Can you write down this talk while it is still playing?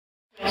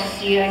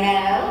you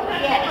know.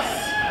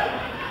 Yes.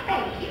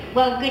 Thank you.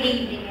 Well, good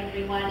evening,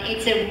 everyone.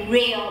 It's a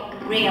real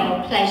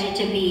pleasure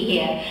to be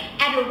here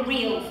at a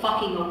real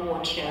fucking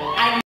award show.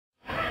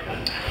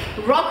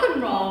 Rock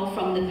and roll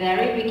from the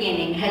very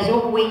beginning has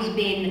always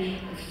been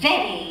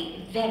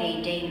very,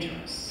 very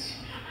dangerous.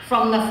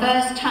 From the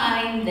first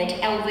time that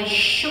Elvis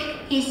shook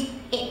his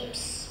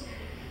hips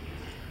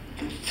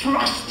and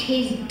thrust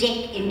his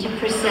dick into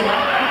Priscilla.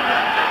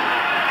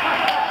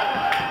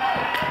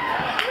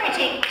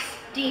 Critics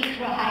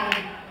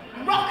decried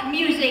rock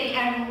music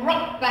and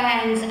rock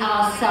bands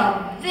are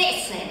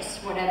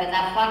subversive, whatever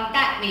the fuck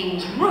that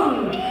means,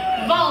 rude,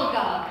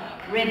 vulgar,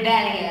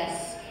 rebellious.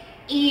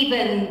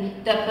 Even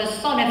the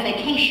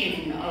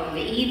personification of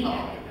evil.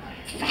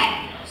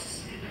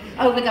 Fabulous.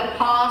 Over the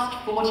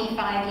past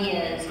 45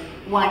 years,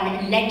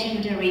 one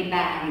legendary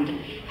band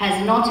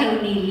has not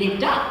only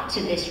lived up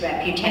to this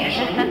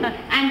reputation,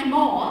 and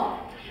more,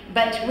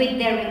 but with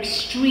their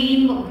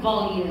extreme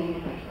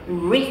volume,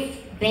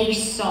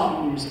 riff-based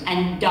songs,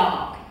 and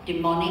dark,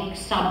 demonic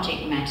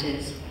subject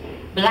matters,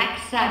 Black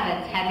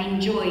Sabbath have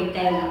enjoyed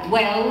their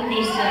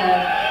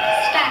well-deserved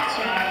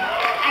stature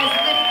as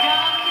the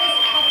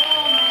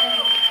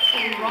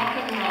rock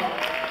and roll.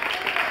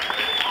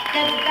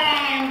 The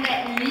band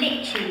that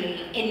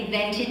literally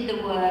invented the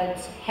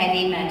words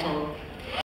heavy metal